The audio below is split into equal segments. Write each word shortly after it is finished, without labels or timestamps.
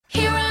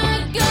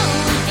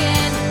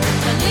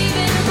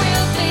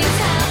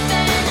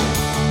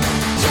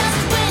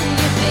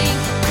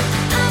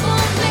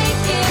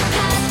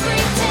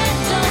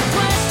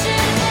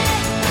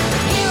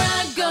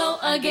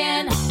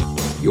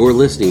You're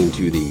listening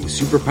to the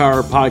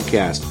Superpower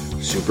Podcast,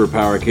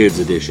 Superpower Kids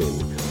Edition,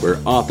 where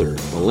author,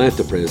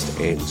 philanthropist,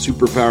 and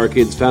Superpower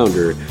Kids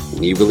founder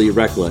Nivali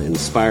Rekla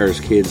inspires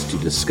kids to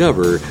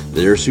discover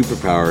their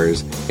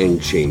superpowers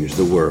and change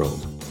the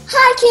world.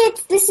 Hi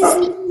kids, this is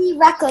Nivali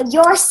Rekla,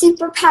 your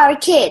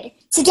Superpower Kid.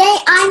 Today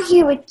I'm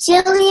here with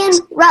Jillian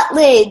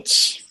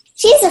Rutledge.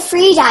 She's a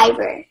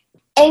freediver.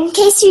 In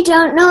case you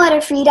don't know what a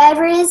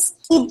freediver is,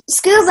 she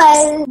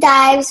scuba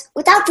dives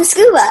without the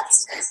scuba.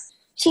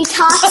 She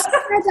talks to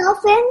the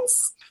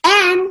dolphins,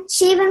 and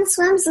she even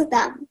swims with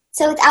them.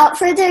 So without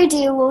further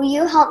ado, will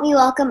you help me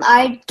welcome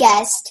our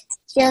guest,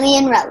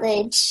 Jillian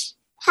Rutledge.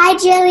 Hi,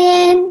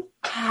 Jillian.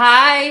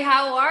 Hi,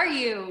 how are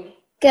you?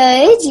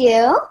 Good,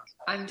 you?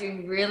 I'm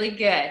doing really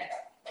good.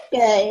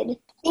 Good.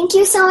 Thank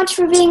you so much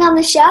for being on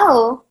the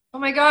show. Oh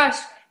my gosh,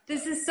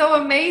 this is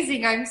so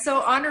amazing. I'm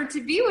so honored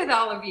to be with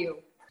all of you.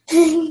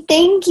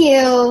 Thank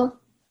you.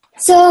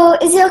 So,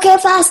 is it okay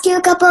if I ask you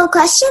a couple of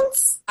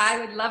questions? I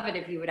would love it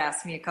if you would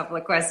ask me a couple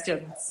of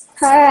questions.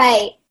 All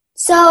right.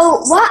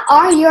 So, what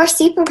are your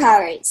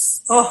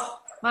superpowers? Oh,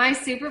 my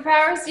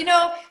superpowers? You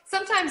know,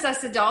 sometimes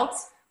us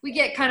adults, we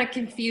get kind of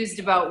confused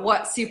about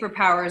what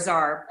superpowers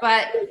are.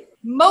 But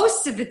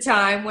most of the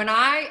time, when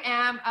I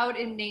am out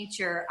in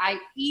nature, I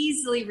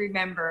easily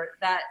remember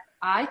that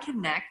I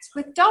connect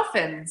with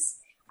dolphins.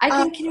 I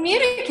can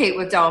communicate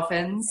with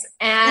dolphins,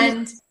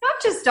 and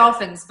not just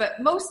dolphins, but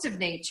most of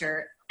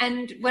nature.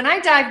 And when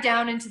I dive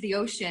down into the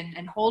ocean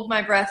and hold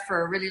my breath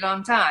for a really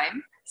long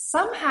time,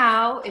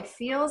 somehow it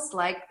feels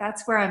like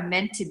that's where I'm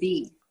meant to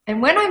be. And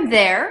when I'm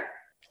there,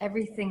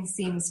 everything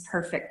seems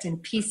perfect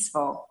and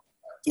peaceful.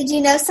 Did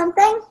you know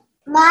something?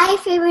 My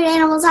favorite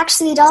animal is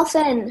actually a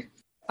dolphin.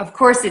 Of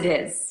course it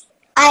is.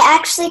 I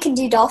actually can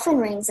do dolphin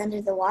rings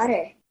under the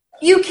water.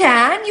 You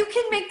can? You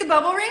can make the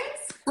bubble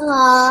rings?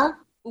 Aww.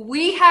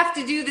 We have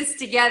to do this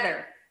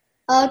together.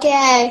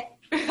 Okay.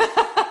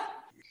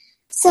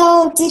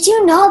 So, did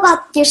you know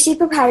about your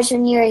superpowers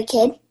when you were a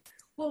kid?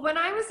 Well, when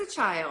I was a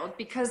child,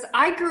 because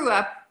I grew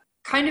up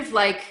kind of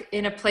like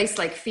in a place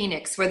like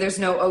Phoenix where there's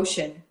no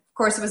ocean. Of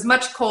course, it was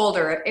much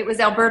colder. It was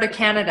Alberta,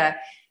 Canada.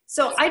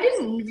 So I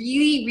didn't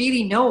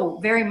really know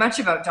very much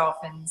about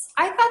dolphins.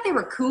 I thought they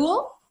were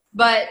cool,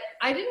 but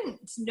I didn't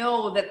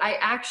know that I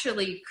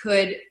actually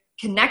could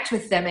connect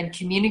with them and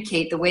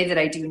communicate the way that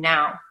I do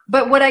now.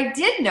 But what I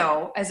did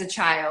know as a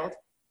child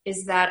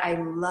is that I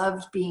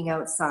loved being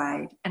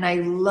outside, and I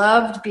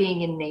loved being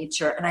in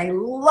nature, and I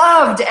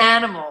loved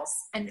animals.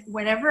 And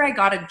whenever I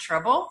got in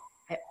trouble,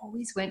 I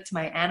always went to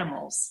my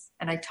animals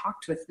and I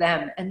talked with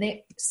them, and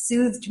they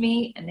soothed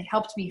me and they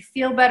helped me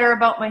feel better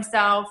about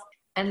myself,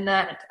 and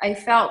that I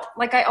felt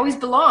like I always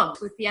belonged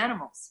with the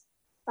animals.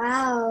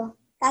 Wow,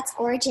 that's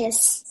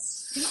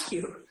gorgeous. Thank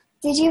you.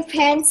 Did your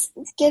parents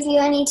give you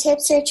any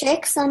tips or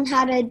tricks on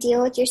how to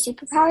deal with your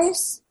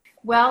superpowers?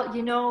 Well,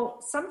 you know,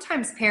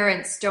 sometimes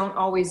parents don't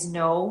always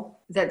know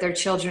that their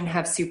children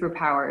have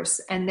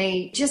superpowers, and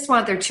they just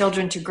want their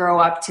children to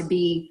grow up to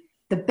be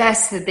the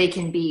best that they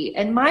can be.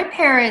 And my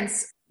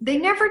parents, they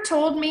never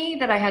told me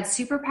that I had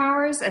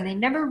superpowers, and they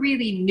never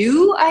really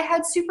knew I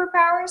had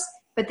superpowers,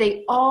 but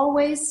they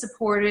always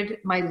supported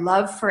my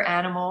love for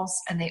animals,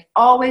 and they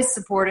always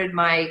supported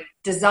my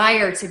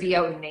desire to be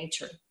out in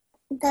nature.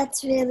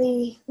 That's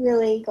really,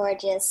 really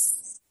gorgeous.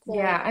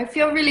 Yeah, I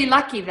feel really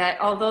lucky that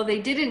although they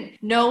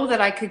didn't know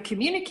that I could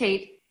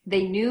communicate,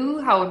 they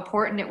knew how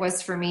important it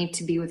was for me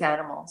to be with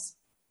animals.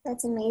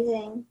 That's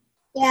amazing.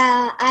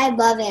 Yeah, I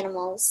love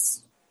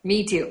animals.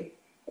 Me too.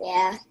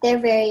 Yeah, they're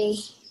very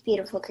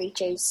beautiful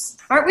creatures.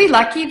 Aren't we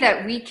lucky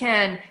that we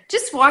can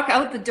just walk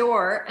out the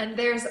door and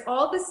there's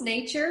all this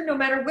nature, no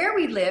matter where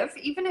we live,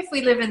 even if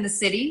we live in the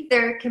city,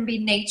 there can be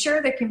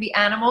nature, there can be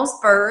animals,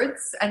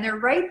 birds, and they're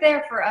right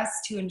there for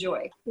us to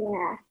enjoy.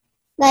 Yeah.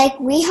 Like,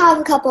 we have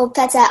a couple of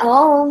pets at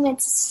home.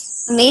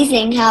 It's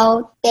amazing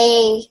how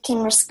they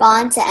can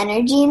respond to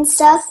energy and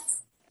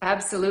stuff.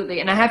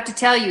 Absolutely. And I have to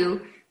tell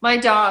you, my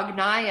dog,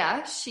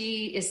 Naya,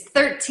 she is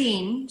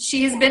 13.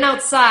 She has been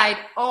outside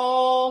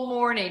all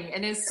morning.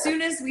 And as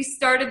soon as we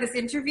started this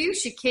interview,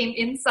 she came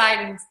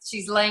inside and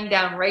she's laying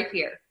down right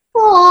here.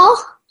 Aww.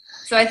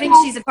 So I think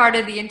she's a part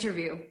of the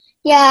interview.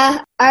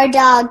 Yeah, our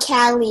dog,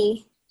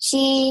 Callie,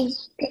 she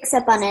picks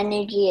up on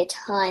energy a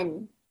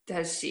ton.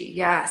 Does she?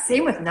 Yeah,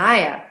 same with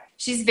Naya.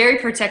 She's very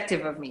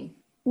protective of me.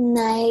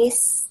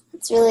 Nice.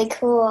 That's really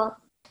cool.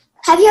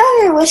 Have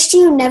you ever wished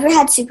you never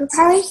had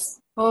superpowers?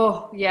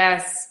 Oh,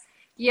 yes.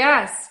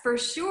 Yes, for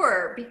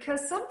sure.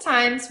 Because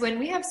sometimes when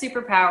we have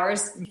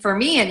superpowers, for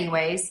me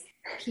anyways,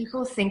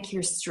 people think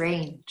you're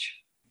strange.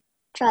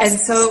 Trust. And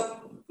so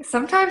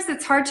sometimes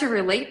it's hard to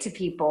relate to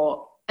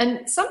people.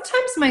 And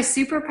sometimes my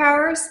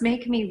superpowers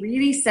make me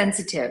really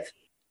sensitive.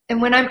 And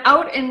when I'm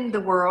out in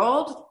the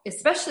world,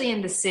 especially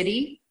in the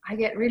city, I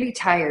get really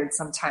tired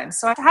sometimes.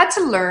 So I've had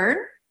to learn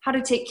how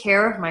to take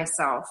care of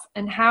myself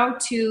and how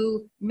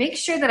to make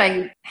sure that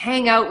I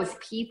hang out with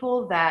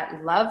people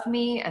that love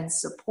me and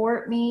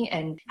support me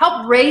and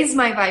help raise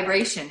my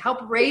vibration, help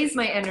raise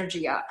my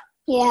energy up.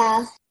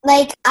 Yeah.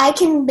 Like, I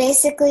can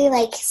basically,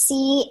 like,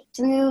 see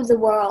through the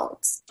world.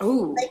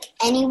 Ooh. Like,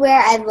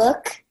 anywhere I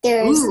look,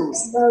 there's Ooh.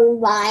 those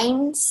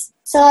lines.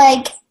 So,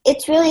 like,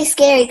 it's really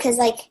scary because,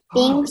 like,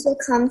 beings will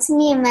come to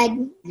me in my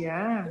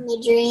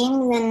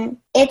dreams, and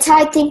it's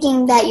hard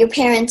thinking that your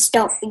parents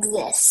don't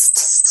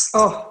exist.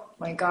 Oh,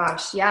 my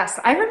gosh. Yes.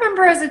 I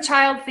remember as a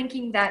child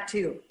thinking that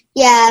too.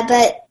 Yeah,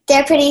 but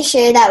they're pretty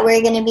sure that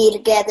we're going to be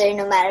together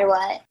no matter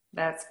what.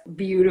 That's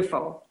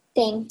beautiful.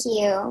 Thank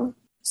you.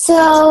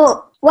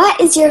 So, what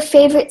is your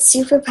favorite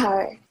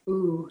superpower?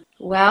 Ooh.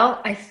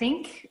 Well, I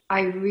think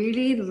I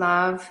really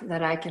love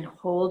that I can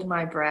hold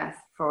my breath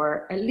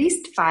for at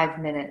least 5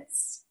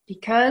 minutes,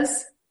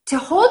 because to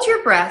hold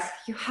your breath,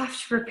 you have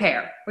to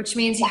prepare, which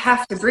means you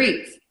have to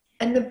breathe.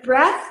 And the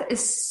breath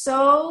is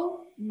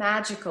so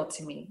magical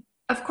to me.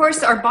 Of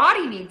course, our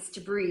body needs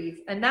to breathe,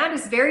 and that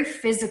is very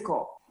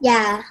physical.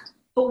 Yeah.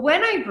 But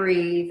when I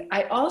breathe,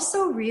 I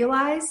also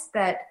realize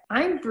that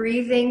I'm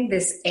breathing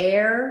this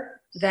air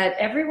that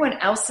everyone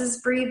else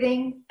is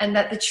breathing, and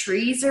that the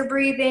trees are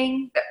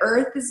breathing, the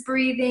earth is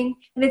breathing.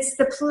 And it's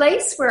the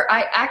place where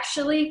I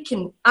actually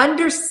can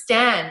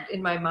understand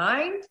in my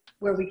mind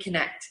where we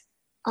connect.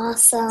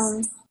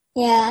 Awesome.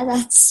 Yeah,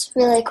 that's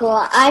really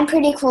cool. I'm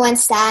pretty cool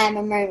instead. I'm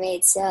a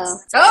mermaid, so.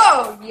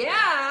 Oh,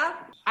 yeah.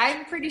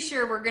 I'm pretty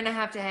sure we're going to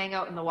have to hang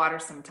out in the water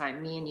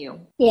sometime, me and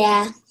you.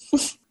 Yeah.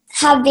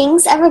 Have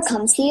beings ever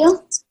come to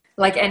you?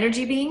 Like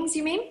energy beings,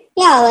 you mean?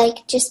 Yeah,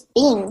 like just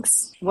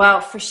beings.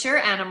 Well, for sure,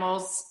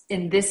 animals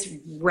in this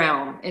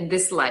realm, in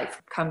this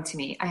life, come to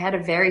me. I had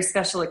a very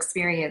special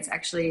experience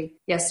actually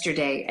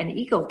yesterday. An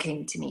eagle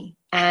came to me.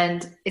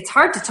 And it's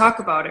hard to talk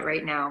about it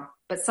right now,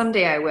 but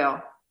someday I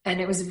will. And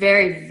it was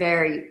very,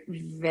 very,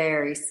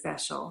 very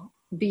special,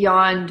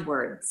 beyond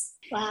words.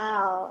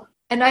 Wow.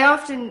 And I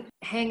often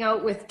hang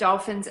out with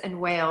dolphins and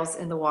whales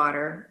in the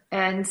water.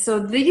 And so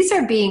these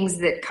are beings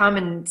that come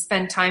and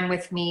spend time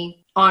with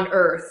me on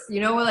Earth, you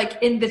know,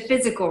 like in the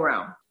physical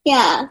realm.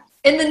 Yeah.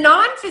 In the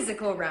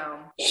non-physical realm,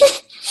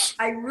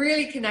 I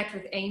really connect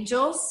with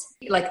angels,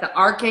 like the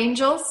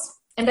archangels.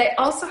 And I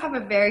also have a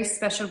very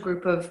special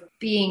group of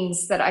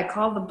beings that I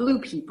call the blue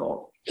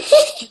people.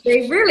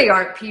 They really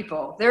aren't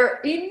people.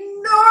 They're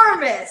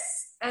enormous.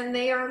 And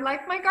they are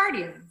like my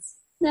guardians.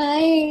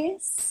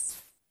 Nice.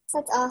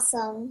 That's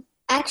awesome.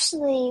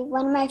 Actually,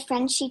 one of my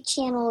friends, she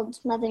channeled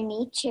Mother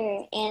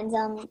Nature,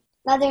 and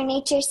Mother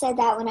Nature said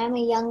that when I'm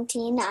a young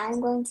teen, I'm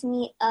going to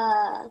meet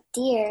a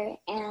deer,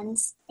 and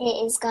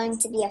it is going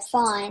to be a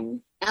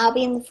fawn. I'll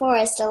be in the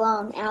forest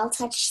alone, and I'll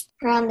touch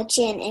her on the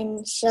chin,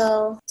 and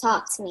she'll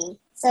talk to me.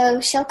 So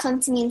she'll come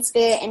to me in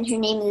spirit, and her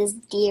name is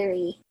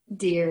Deary.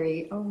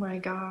 Deary, oh my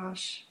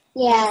gosh.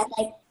 Yeah,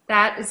 like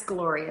that is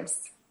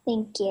glorious.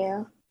 Thank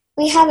you.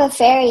 We have a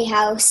fairy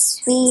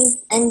house. We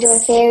enjoy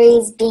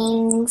fairies,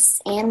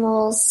 beings,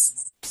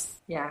 animals.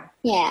 Yeah.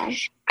 Yeah.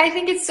 I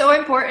think it's so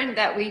important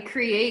that we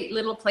create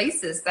little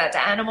places that the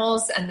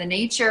animals and the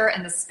nature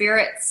and the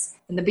spirits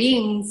and the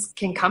beings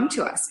can come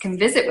to us, can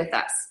visit with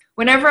us.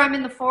 Whenever I'm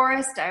in the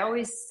forest, I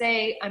always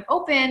say, I'm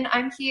open,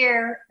 I'm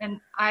here, and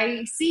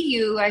I see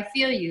you, I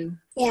feel you.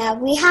 Yeah,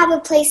 we have a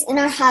place in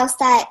our house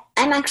that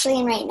I'm actually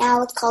in right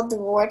now. It's called the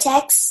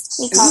Vortex.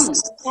 We call it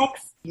the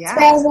Vortex. Yeah. It's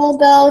where we'll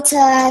go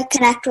to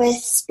connect with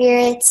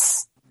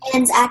spirits.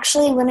 And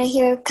actually, want to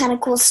hear a kind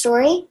of cool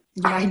story?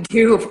 Yeah, I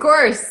do, of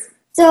course.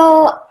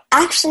 So,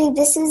 actually,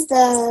 this is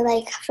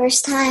the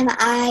first time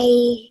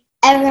I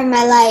ever in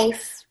my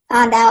life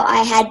found out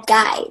I had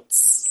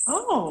guides.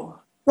 Oh.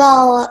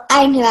 Well,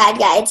 I knew I had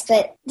guides,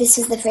 but this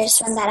was the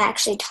first one that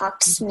actually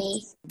talked to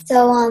me.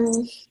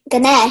 So,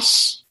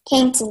 Ganesh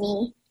came to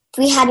me.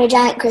 We had a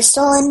giant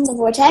crystal in the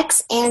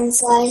vortex, and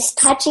so I was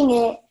touching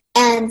it,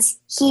 and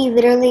he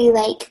literally,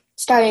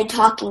 started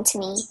talking to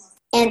me.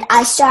 And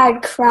I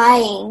started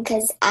crying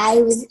because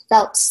I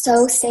felt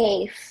so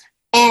safe.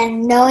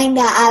 And knowing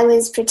that I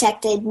was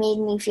protected made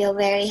me feel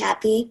very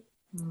happy.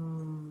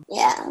 Mm.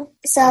 Yeah.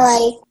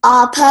 So,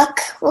 Puck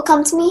will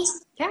come to me.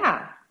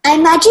 Yeah. I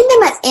imagine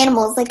them as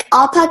animals.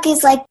 Alpuck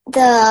is like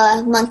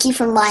the monkey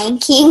from Lion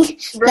King.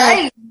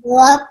 Right.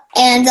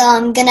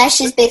 And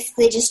Ganesh is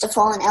basically just a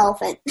fallen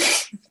elephant.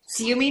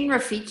 Do you mean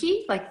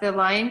Rafiki? Like the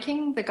Lion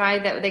King? The guy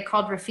that they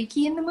called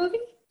Rafiki in the movie?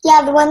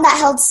 Yeah, the one that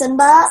held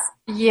Simba.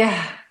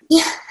 Yeah.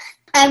 Yeah,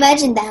 I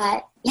imagine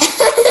that.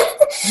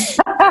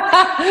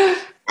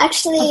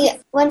 Actually,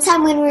 one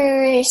time when we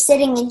were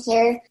sitting in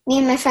here, me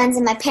and my friends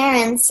and my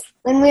parents,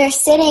 when we were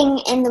sitting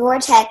in the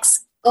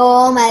vortex,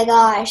 oh my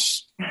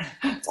gosh.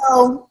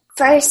 So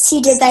first he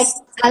did I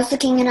was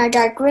looking in our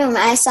dark room,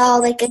 I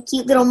saw a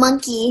cute little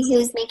monkey who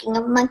was making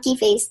a monkey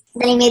face.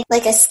 Then he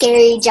made a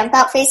scary jump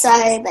out face, so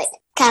I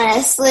kind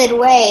of slid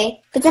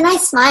away. But then I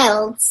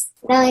smiled,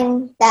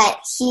 knowing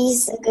that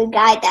he's a good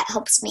guide that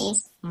helps me.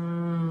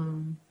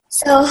 Mm.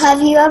 So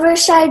have you ever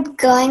started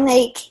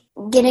going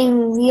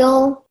getting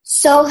real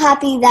so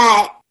happy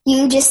that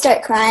you just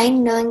start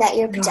crying knowing that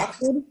you're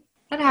protected?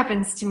 That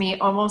happens to me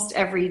almost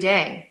every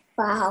day.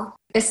 Wow.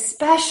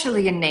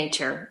 Especially in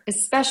nature.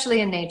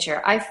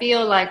 I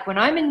feel like when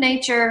I'm in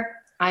nature,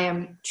 I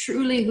am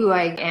truly who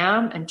I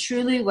am and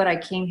truly what I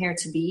came here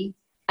to be.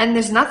 And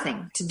there's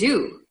nothing to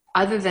do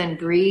other than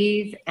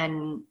breathe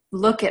and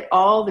look at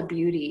all the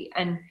beauty.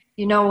 And,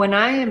 you know, when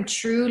I am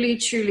truly,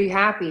 truly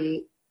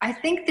happy, I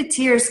think the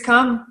tears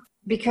come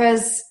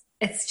because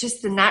it's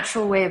just the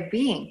natural way of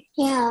being.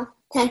 Yeah,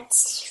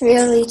 that's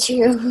really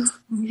true.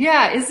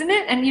 Yeah, isn't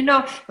it? And, you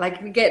know,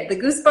 like we get the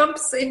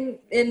goosebumps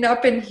in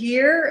up in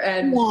here.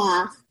 And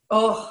Yeah.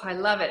 oh, I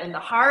love it. And the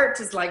heart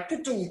is like,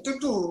 doo-doo,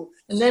 doo-doo.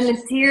 And then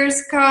the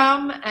tears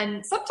come.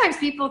 And sometimes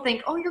people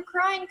think, oh, you're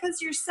crying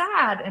because you're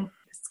sad. And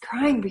it's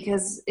crying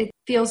because it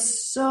feels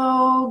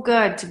so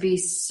good to be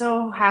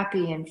so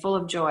happy and full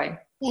of joy.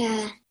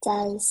 Yeah, it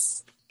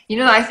does. You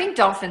know, I think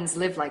dolphins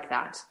live like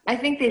that. I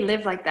think they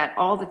live like that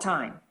all the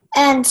time.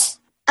 And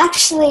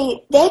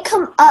actually, they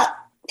come up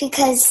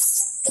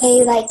because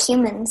they like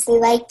humans. They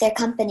like their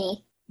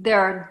company. There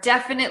are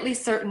definitely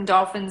certain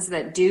dolphins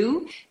that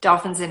do.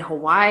 Dolphins in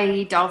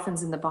Hawaii,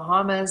 dolphins in the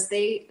Bahamas,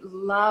 they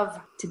love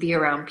to be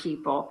around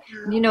people.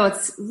 And, you know,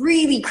 it's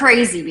really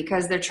crazy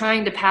because they're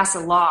trying to pass a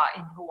law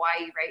in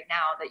Hawaii right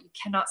now that you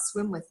cannot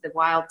swim with the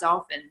wild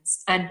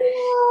dolphins. And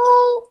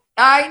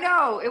I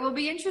know, it will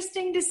be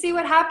interesting to see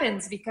what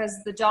happens because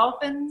the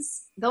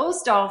dolphins,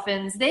 those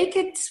dolphins, they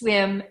could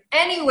swim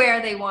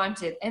anywhere they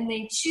wanted and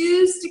they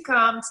choose to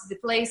come to the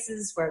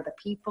places where the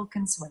people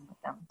can swim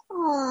with them.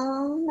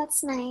 Oh,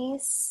 that's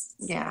nice.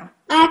 Yeah.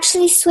 I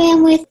actually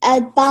swam with a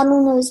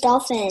bottlenose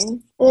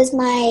dolphin. It was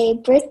my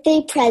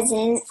birthday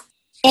present.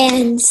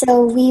 And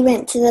so we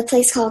went to the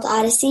place called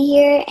Odyssey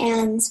here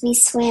and we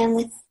swam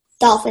with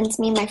dolphins,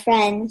 me and my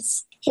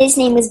friends. His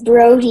name was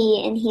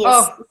Brody and he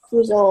is 6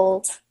 years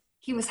old.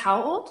 He was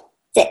how old?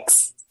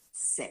 6.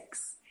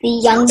 6. The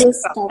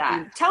youngest Tell me about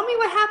dolphin. that. Tell me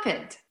what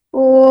happened.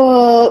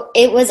 Oh,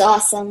 it was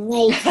awesome.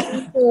 Like,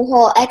 the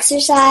whole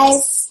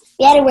exercise.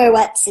 We had to wear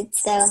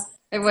wetsuits, though.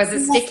 Was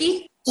it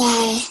sticky?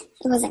 Yeah,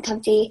 it wasn't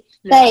comfy.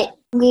 Yeah.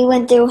 But we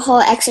went through a whole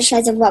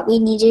exercise of what we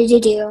needed to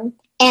do.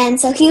 And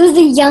so he was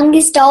the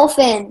youngest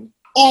dolphin.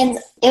 And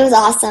it was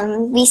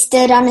awesome. We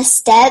stood on a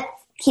step.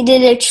 He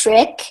did a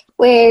trick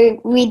where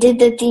we did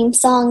the theme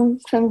song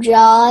from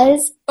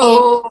Jaws and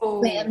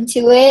swam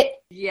to it.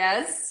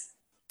 Yes.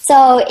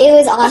 So it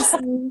was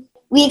awesome.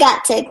 We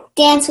got to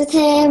dance with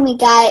him. We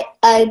got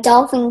a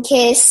dolphin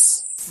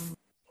kiss.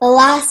 The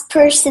last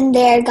person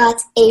there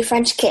got a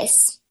French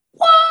kiss.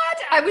 What?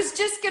 I was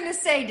just going to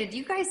say, did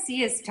you guys see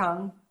his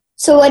tongue?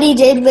 So what he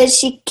did was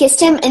she kissed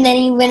him, and then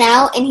he went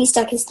out, and he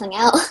stuck his tongue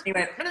out. He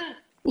went,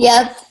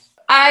 Yep.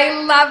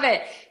 I love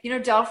it. You know,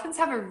 dolphins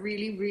have a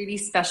really, really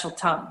special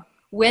tongue.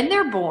 When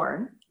they're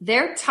born,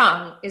 their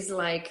tongue is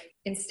like,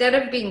 instead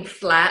of being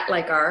flat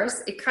like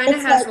ours, it kind of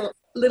It's has like-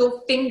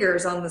 little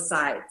fingers on the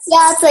sides.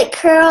 Yeah, it's like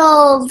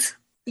curled.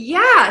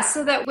 Yeah,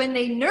 so that when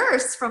they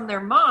nurse from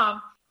their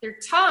mom, their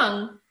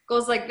tongue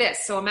goes like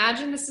this. So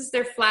imagine this is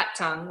their flat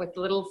tongue with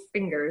little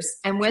fingers.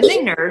 And when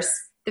they nurse,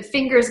 the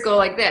fingers go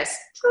like this.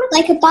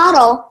 Like a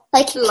bottle.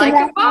 Like you Like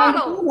can a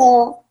bottle.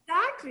 bottle.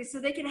 Exactly. So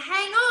they can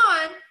hang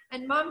on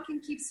and mom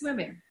can keep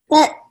swimming.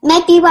 That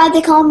might be why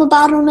they call him a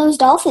bottlenose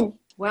dolphin.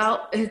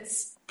 Well,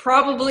 it's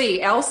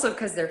probably also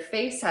because their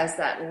face has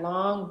that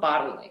long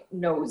bottleneck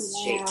nose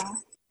shape.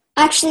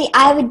 Actually,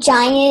 I have a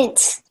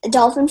giant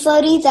dolphin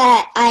floaty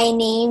that I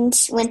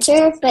named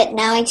Winter, but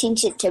now I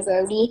changed it to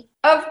Brody.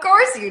 Of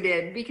course you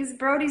did, because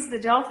Brody's the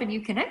dolphin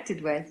you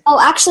connected with. Oh,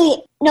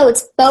 actually, no,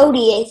 it's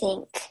Bodie, I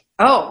think.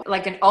 Oh,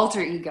 like an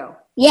alter ego.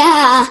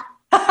 Yeah.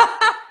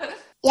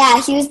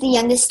 Yeah, he was the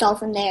youngest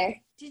dolphin there.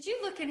 Did you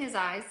look in his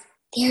eyes?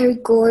 They're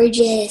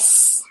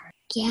gorgeous.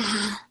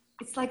 Yeah.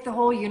 It's like the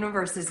whole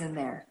universe is in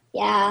there.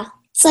 Yeah.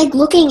 It's like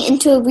looking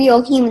into a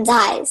real human's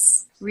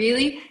eyes.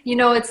 Really? You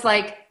know, it's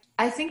like,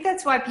 I think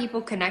that's why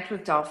people connect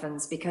with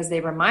dolphins, because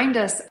they remind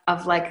us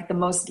of like the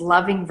most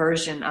loving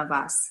version of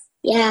us.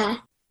 Yeah.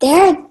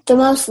 They're the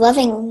most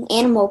loving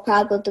animal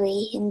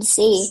probably in the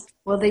sea.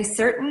 Well, they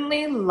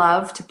certainly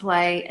love to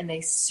play, and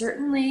they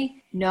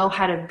certainly know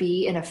how to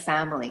be in a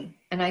family.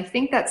 And I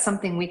think that's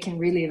something we can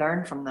really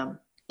learn from them.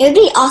 It would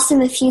be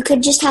awesome if you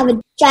could just have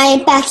a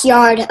giant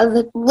backyard of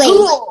a lake.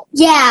 Pool.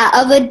 Yeah,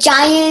 of a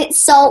giant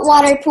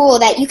saltwater pool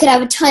that you could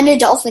have a ton of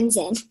dolphins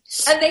in.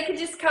 And they could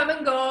just come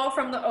and go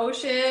from the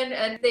ocean,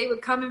 and they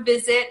would come and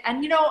visit.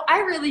 And, you know, I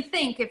really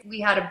think if we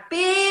had a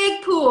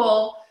big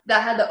pool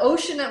that had the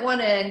ocean at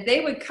one end, they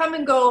would come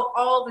and go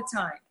all the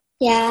time.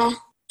 Yeah,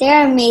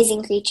 they're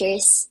amazing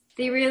creatures.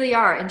 They really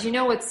are. And you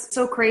know what's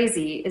so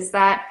crazy is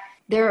that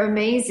they're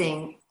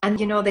amazing. And,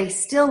 you know, they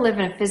still live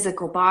in a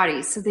physical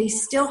body. So they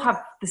still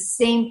have the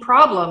same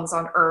problems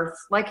on Earth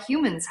like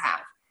humans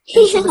have.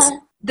 And so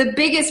the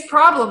biggest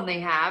problem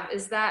they have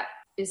is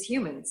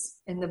humans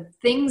and the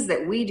things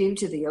that we do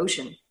to the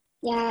ocean.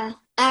 Yeah,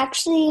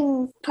 actually,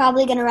 I'm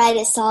probably going to write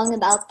a song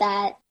about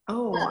that.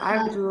 Oh,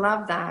 I would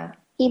love that.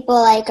 People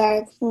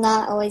are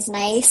not always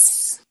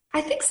nice. I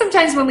think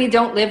sometimes when we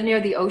don't live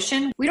near the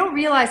ocean, we don't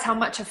realize how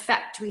much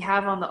effect we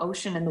have on the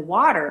ocean and the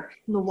water.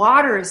 And the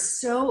water is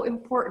so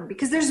important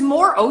because there's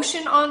more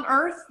ocean on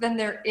Earth than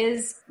there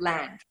is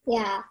land.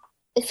 Yeah.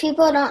 If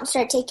people don't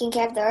start taking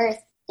care of the earth,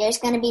 there's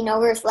going to be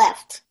no earth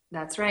left.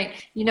 That's right.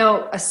 You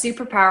know, a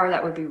superpower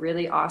that would be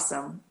really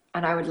awesome,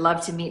 and I would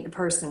love to meet the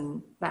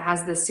person that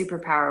has this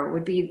superpower,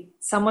 would be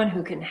someone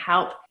who can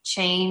help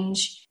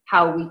change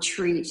how we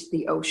treat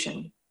the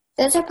ocean.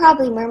 Those are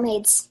probably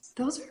mermaids.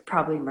 Those are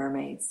probably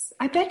mermaids.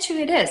 I bet you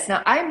it is.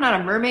 Now, I'm not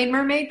a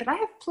mermaid, but I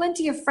have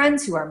plenty of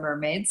friends who are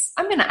mermaids.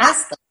 I'm going to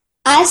ask them.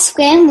 I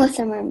swam with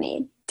a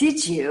mermaid.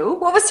 Did you?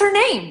 What was her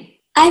name?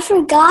 I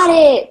forgot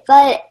it,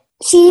 but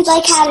she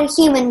had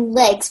human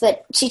legs,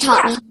 but she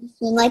taught me how to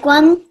swim like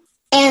one.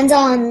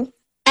 And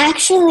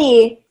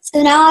actually,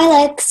 so now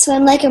I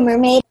swim like a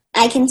mermaid.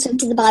 I can swim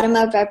to the bottom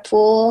of our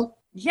pool.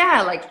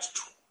 Yeah,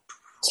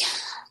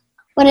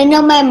 Want to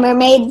know my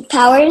mermaid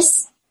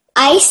powers?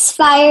 Ice,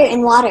 fire,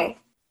 and water.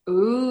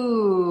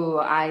 Ooh,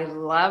 I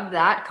love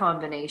that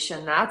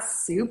combination.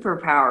 That's super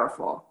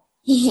powerful.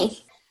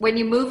 When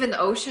you move in the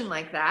ocean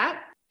like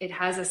that, it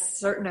has a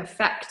certain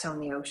effect on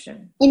the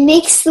ocean. It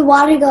makes the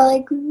water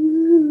go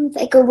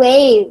like a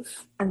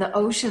wave. And the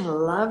ocean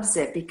loves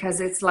it because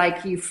it's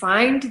like you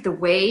find the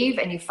wave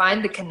and you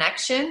find the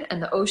connection,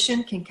 and the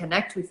ocean can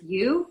connect with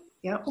you.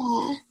 Yep.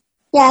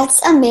 Yeah,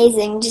 it's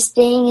amazing just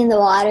being in the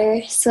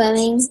water,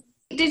 swimming.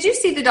 Did you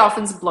see the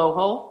dolphin's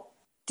blowhole?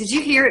 Did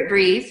you hear it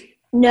breathe?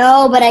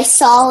 No, but I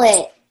saw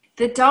it.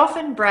 The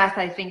dolphin breath,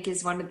 I think,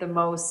 is one of the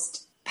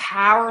most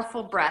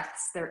powerful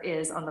breaths there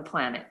is on the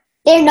planet.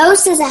 Their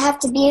nose doesn't have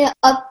to be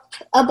up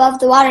above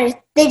the water.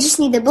 They just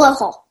need the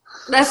blowhole.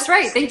 That's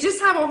right. They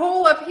just have a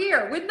hole up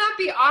here. Wouldn't that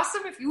be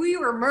awesome if we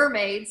were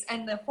mermaids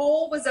and the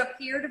hole was up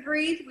here to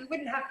breathe? We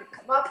wouldn't have to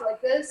come up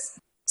like this.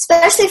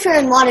 Especially if you're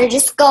in water,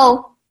 just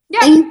go.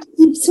 Yep. And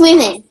keep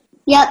swimming.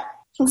 Yep,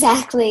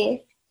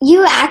 exactly.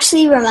 You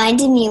actually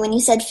reminded me when you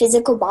said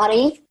physical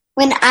body.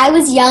 When I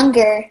was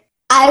younger,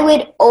 I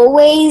would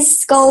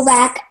always go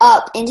back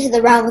up into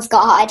the realm of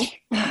God.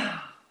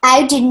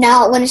 I did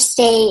not want to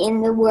stay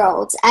in the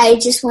world. I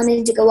just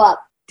wanted to go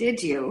up.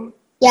 Did you?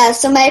 Yeah,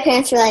 so my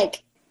parents were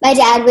my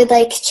dad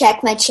would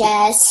check my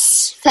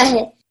chest.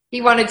 But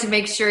He wanted to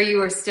make sure you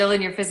were still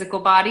in your physical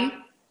body?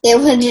 they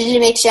wanted to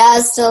make sure I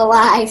was still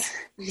alive.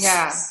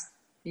 Yeah.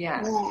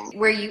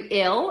 Were you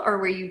ill or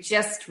were you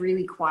just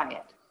really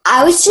quiet?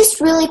 I was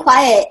just really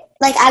quiet.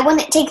 I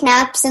wouldn't take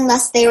naps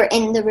unless they were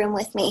in the room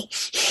with me.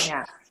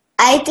 Yeah.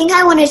 I think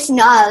I wanted to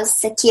know I was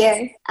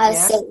secure. I was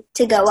safe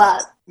to go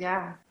up.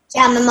 Yeah.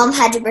 Yeah, my mom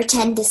had to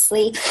pretend to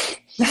sleep.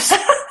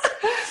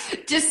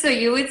 Just so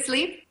you would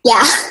sleep?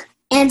 Yeah.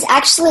 And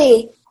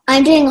actually,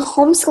 I'm doing a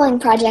homeschooling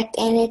project,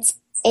 and it's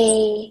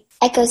a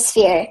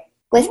ecosphere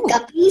with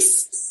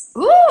guppies.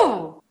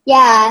 Ooh!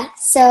 Yeah,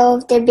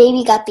 so they're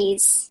baby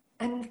guppies.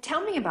 And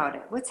tell me about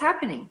it. What's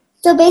happening?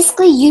 So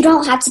basically, you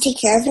don't have to take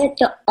care of it.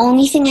 The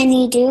only thing I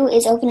need to do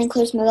is open and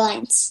close my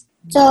blinds.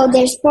 So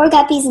there's 4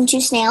 guppies and 2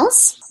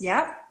 snails.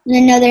 Yeah. You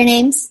know their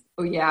names?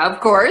 Oh, yeah,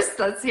 of course.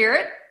 Let's hear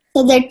it.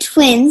 So they're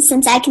twins.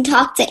 Since I can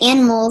talk to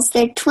animals,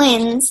 they're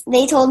twins.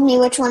 They told me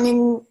which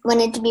one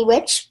wanted to be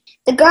which.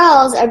 The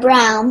girls are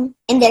brown,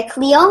 and they're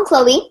Cleo and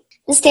Chloe.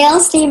 The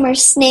snails' name are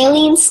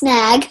Snaily and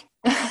Snag.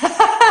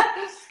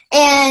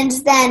 And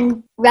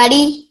then,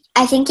 ready?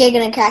 I think you're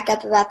going to crack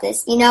up about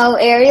this. You know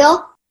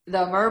Ariel?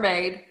 The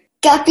mermaid.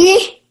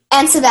 Guppy?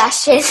 And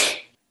Sebastian.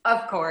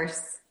 Of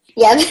course.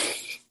 Yep.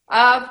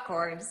 Of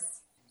course.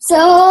 So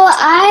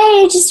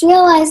I just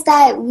realized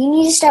that we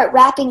need to start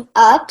wrapping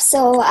up.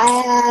 So I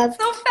have...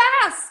 So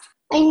fast!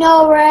 I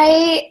know,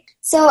 right?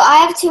 So I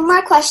have 2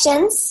 more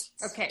questions.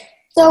 Okay.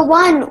 So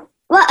 1,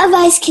 what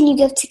advice can you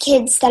give to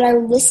kids that are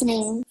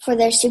listening for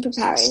their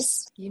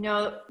superpowers? You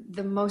know,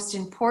 the most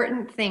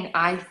important thing,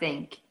 I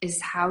think, is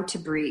how to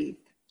breathe.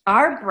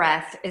 Our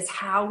breath is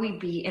how we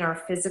be in our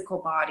physical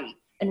body.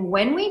 And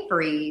when we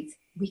breathe,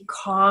 we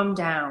calm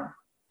down.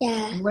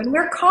 Yeah. And when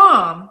we're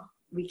calm,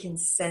 we can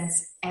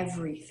sense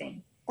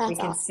everything. We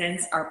can awesome.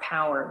 sense our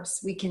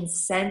powers. We can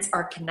sense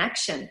our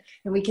connection.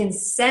 And we can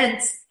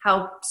sense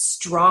how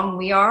strong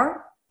we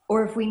are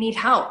or if we need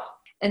help.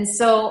 And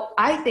so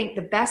I think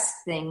the best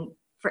thing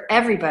for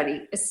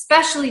everybody,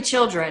 especially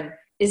children,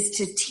 is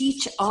to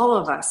teach all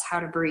of us how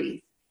to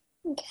breathe.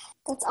 Okay,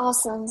 that's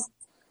awesome.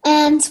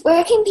 And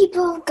where can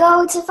people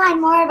go to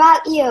find more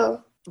about you?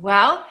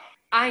 Well,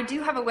 I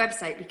do have a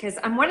website because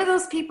I'm one of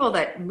those people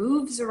that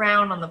moves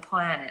around on the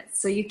planet.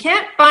 So you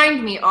can't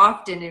find me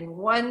often in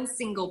one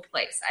single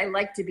place. I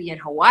like to be in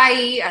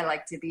Hawaii. I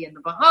like to be in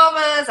the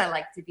Bahamas. I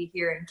like to be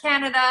here in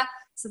Canada.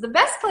 So the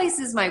best place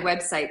is my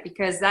website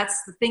because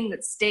that's the thing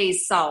that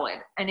stays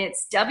solid. And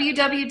it's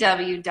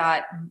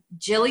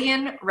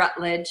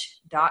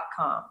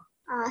www.jillianrutledge.com.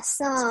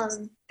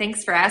 Awesome.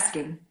 Thanks for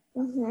asking.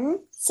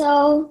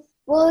 So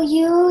will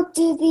you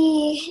do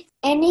the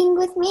ending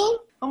with me?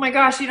 Oh my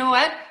gosh, you know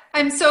what?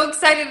 I'm so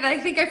excited that I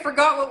think I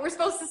forgot what we're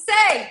supposed to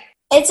say.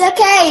 It's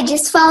okay.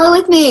 Just follow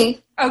with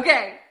me.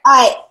 Okay. All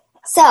right.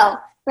 So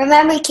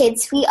remember,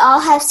 kids, we all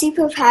have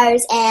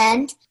superpowers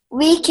and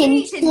we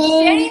can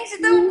change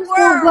the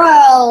world.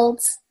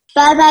 world.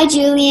 Bye-bye,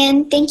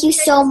 Julian. Thank you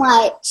so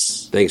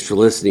much. Thanks for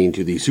listening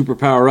to the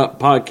Superpower Up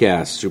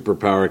Podcast,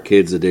 Superpower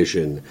Kids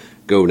Edition.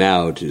 Go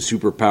now to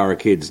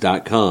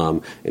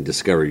superpowerkids.com and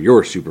discover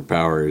your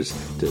superpowers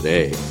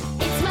today.